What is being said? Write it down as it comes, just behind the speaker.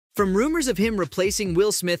From rumors of him replacing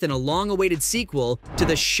Will Smith in a long-awaited sequel to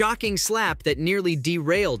the shocking slap that nearly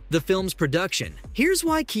derailed the film's production. Here's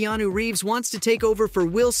why Keanu Reeves wants to take over for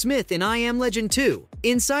Will Smith in I Am Legend 2.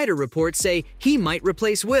 Insider reports say he might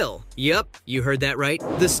replace Will. Yup, you heard that right.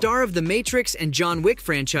 The star of the Matrix and John Wick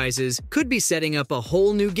franchises could be setting up a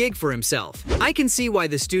whole new gig for himself. I can see why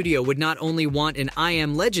the studio would not only want an I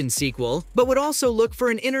Am Legend sequel, but would also look for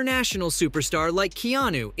an international superstar like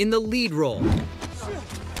Keanu in the lead role.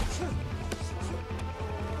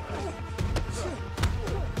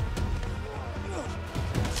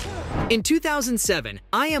 In 2007,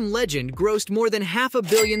 I Am Legend grossed more than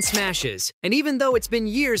 $500 million smashes, and even though it's been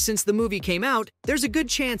years since the movie came out, there's a good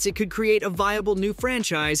chance it could create a viable new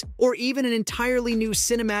franchise or even an entirely new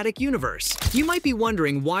cinematic universe. You might be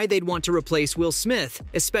wondering why they'd want to replace Will Smith,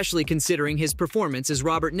 especially considering his performance as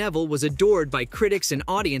Robert Neville was adored by critics and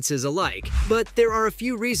audiences alike. But there are a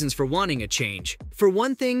few reasons for wanting a change. For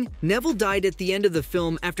one thing, Neville died at the end of the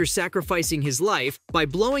film after sacrificing his life by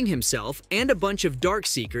blowing himself and a bunch of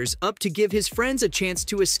Darkseekers up to give his friends a chance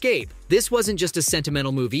to escape. This wasn't just a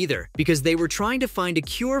sentimental move either, because they were trying to find a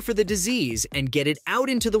cure for the disease and get it out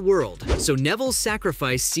into the world. So Neville's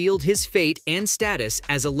sacrifice sealed his fate and status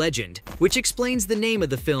as a legend, which explains the name of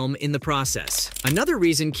the film in the process. Another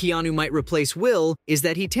reason Keanu might replace Will is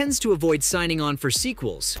that he tends to avoid signing on for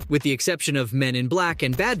sequels, with the exception of Men in Black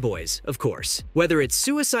and Bad Boys, of course. Whether it's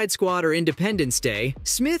Suicide Squad or Independence Day,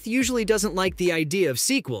 Smith usually doesn't like the idea of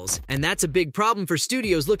sequels, and that's a big problem for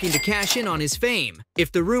studios looking to cash in on his fame.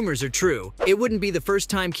 If the rumors are true, it wouldn't be the first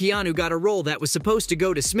time Keanu got a role that was supposed to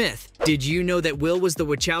go to Smith. Did you know that Will was the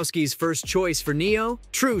Wachowskis' first choice for Neo?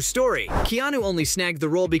 True story. Keanu only snagged the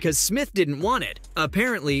role because Smith didn't want it.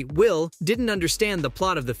 Apparently, Will didn't understand the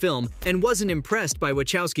plot of the film and wasn't impressed by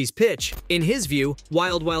Wachowski's pitch. In his view,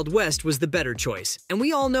 Wild Wild West was the better choice, and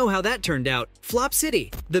we all know how that turned out. Flop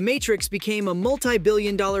City. The Matrix became a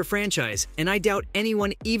multi-billion-dollar franchise, and I doubt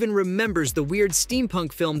anyone even remembers the weird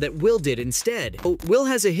steampunk film that Will did instead. Will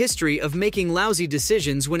has a history of making lousy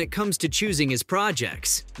decisions when it comes to choosing his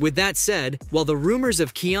projects. With that said, while the rumors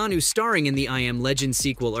of Keanu starring in the I Am Legend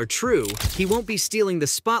sequel are true, he won't be stealing the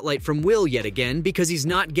spotlight from Will yet again because he's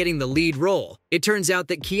not getting the lead role. It turns out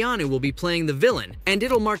that Keanu will be playing the villain, and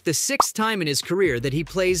it'll mark the 6th time in his career that he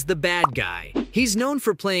plays the bad guy. He's known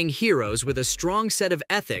for playing heroes with a strong set of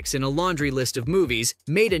ethics in a laundry list of movies,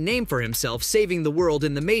 made a name for himself saving the world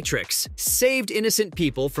in The Matrix, saved innocent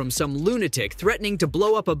people from some lunatic threatening to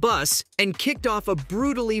blow up a bus, and kicked off a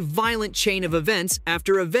brutally violent chain of events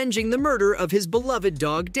after avenging the murder of his beloved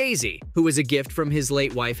dog Daisy, who was a gift from his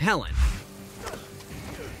late wife Helen.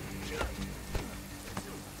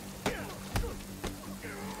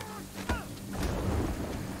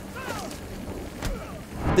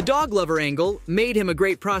 The dog lover angle made him a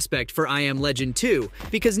great prospect for I Am Legend 2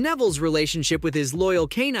 because Neville's relationship with his loyal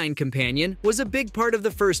canine companion was a big part of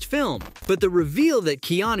the first film. But the reveal that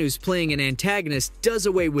Keanu's playing an antagonist does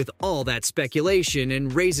away with all that speculation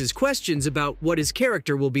and raises questions about what his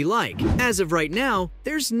character will be like. As of right now,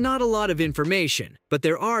 there's not a lot of information, but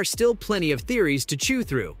there are still plenty of theories to chew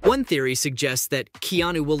through. One theory suggests that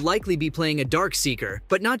Keanu will likely be playing a Darkseeker,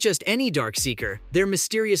 but not just any Darkseeker. Their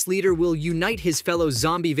mysterious leader will unite his fellow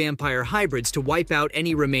zombie-vampire hybrids to wipe out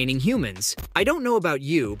any remaining humans. I don't know about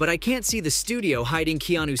you, but I can't see the studio hiding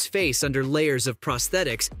Keanu's face under layers of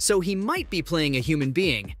prosthetics, so he might be playing a human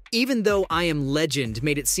being. Even though I Am Legend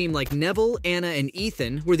made it seem like Neville, Anna, and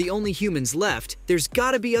Ethan were the only humans left, there's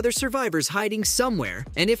gotta be other survivors hiding somewhere,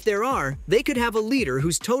 and if there are, they could have a leader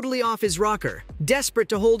who's totally off his rocker, desperate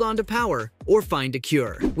to hold on to power, or find a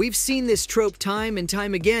cure. We've seen this trope time and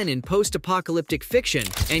time again in post-apocalyptic fiction,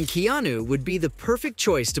 and Keanu would be the perfect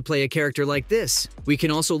choice to play a character like this. We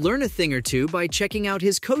can also learn a thing or two by checking out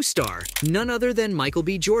his co-star, none other than Michael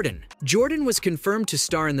B. Jordan. Jordan was confirmed to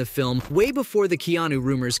star in the film way before the Keanu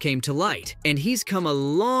rumors came to light, and he's come a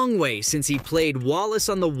long way since he played Wallace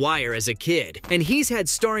on The Wire as a kid, and he's had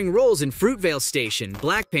starring roles in Fruitvale Station,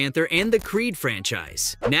 Black Panther, and the Creed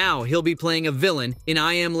franchise. Now he'll be playing a villain in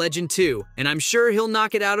I Am Legend 2, and I'm sure he'll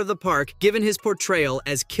knock it out of the park given his portrayal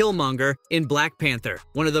as Killmonger in Black Panther,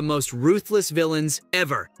 one of the most ruthless villains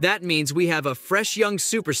ever. That means we have a fresh young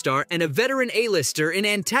superstar and a veteran A-lister in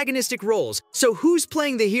antagonistic roles, so who's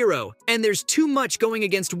playing the hero? And there's too much going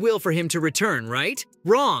against Will for him to return, right?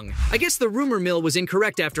 Wrong. wrong. I guess the rumor mill was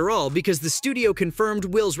incorrect after all because the studio confirmed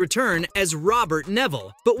Will's return as Robert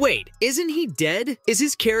Neville. But wait, isn't he dead? Is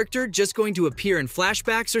his character just going to appear in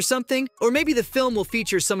flashbacks or something? Or maybe the film will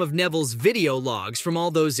feature some of Neville's video logs from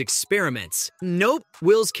all those experiments. Nope,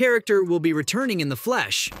 Will's character will be returning in the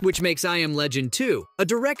flesh, which makes I Am Legend 2 a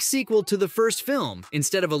direct sequel to the first film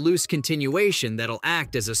instead of a loose continuation that'll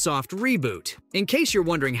act as a soft reboot. In case you're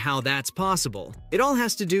wondering how that's possible, it all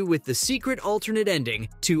has to do with the secret alternate ending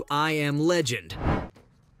to I Am Legend.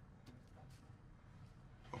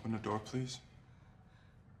 Open the door, please.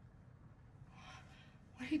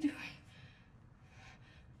 What are you doing?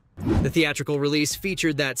 The theatrical release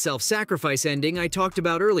featured that self-sacrifice ending I talked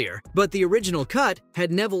about earlier, but the original cut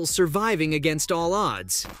had Neville surviving against all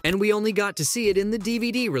odds, and we only got to see it in the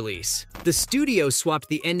DVD release. The studio swapped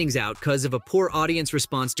the endings out because of a poor audience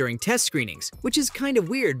response during test screenings, which is kind of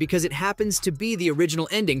weird because it happens to be the original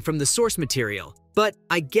ending from the source material. But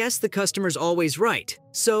I guess the customer's always right.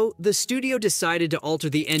 So the studio decided to alter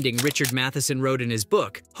the ending Richard Matheson wrote in his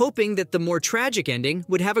book, hoping that the more tragic ending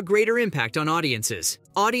would have a greater impact on audiences.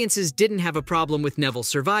 Audiences didn't have a problem with Neville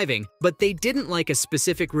surviving, but they didn't like a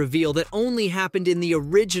specific reveal that only happened in the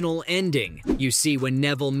original ending. You see, when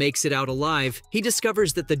Neville makes it out alive, he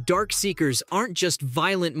discovers that the Darkseekers aren't just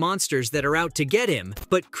violent monsters that are out to get him,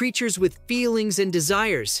 but creatures with feelings and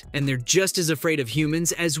desires, and they're just as afraid of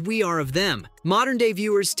humans as we are of them. Modern-day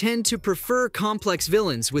viewers tend to prefer complex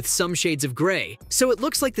villains with some shades of gray, so it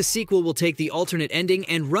looks like the sequel will take the alternate ending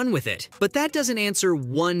and run with it. But that doesn't answer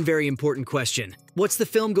one very important question. What's the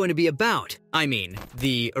film going to be about? I mean,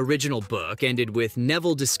 the original book ended with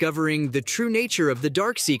Neville discovering the true nature of the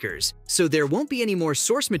Darkseekers, so there won't be any more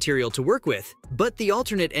source material to work with. But the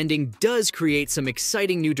alternate ending does create some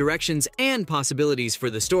exciting new directions and possibilities for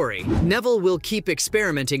the story. Neville will keep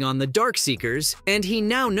experimenting on the Darkseekers, and he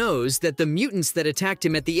now knows that the mutants that attacked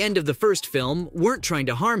him at the end of the first film weren't trying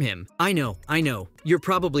to harm him. I know. You're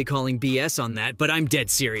probably calling BS on that, but I'm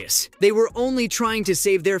dead serious. They were only trying to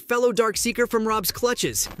save their fellow Darkseeker from Rob's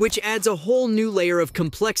clutches, which adds a whole new layer of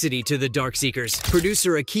complexity to the Darkseekers.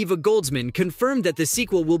 Producer Akiva Goldsman confirmed that the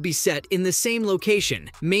sequel will be set in the same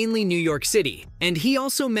location, mainly New York City, and he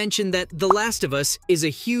also mentioned that The Last of Us is a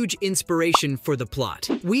huge inspiration for the plot.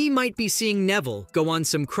 We might be seeing Neville go on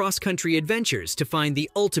some cross-country adventures to find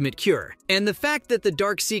the ultimate cure, and the fact that the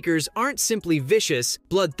Darkseekers aren't simply vicious,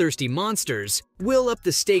 bloodthirsty monsters will up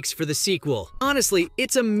the stakes for the sequel. Honestly,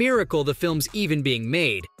 it's a miracle the film's even being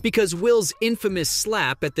made, because Will's infamous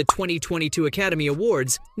slap at the 2022 Academy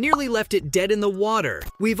Awards nearly left it dead in the water.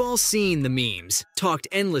 We've all seen the memes, talked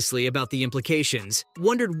endlessly about the implications,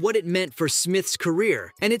 wondered what it meant for Smith's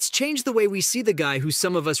career, and it's changed the way we see the guy who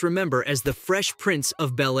some of us remember as the Fresh Prince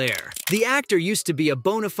of Bel-Air. The actor used to be a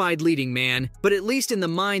bona fide leading man, but at least in the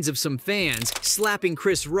minds of some fans, slapping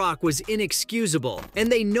Chris Rock was inexcusable,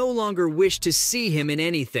 and they no longer wish to see him in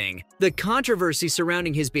anything. The controversy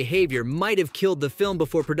surrounding his behavior might have killed the film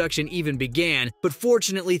before production even began, but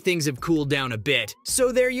fortunately things have cooled down a bit.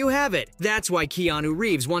 So there you have it. That's why Keanu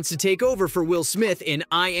Reeves wants to take over for Will Smith in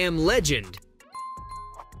I Am Legend.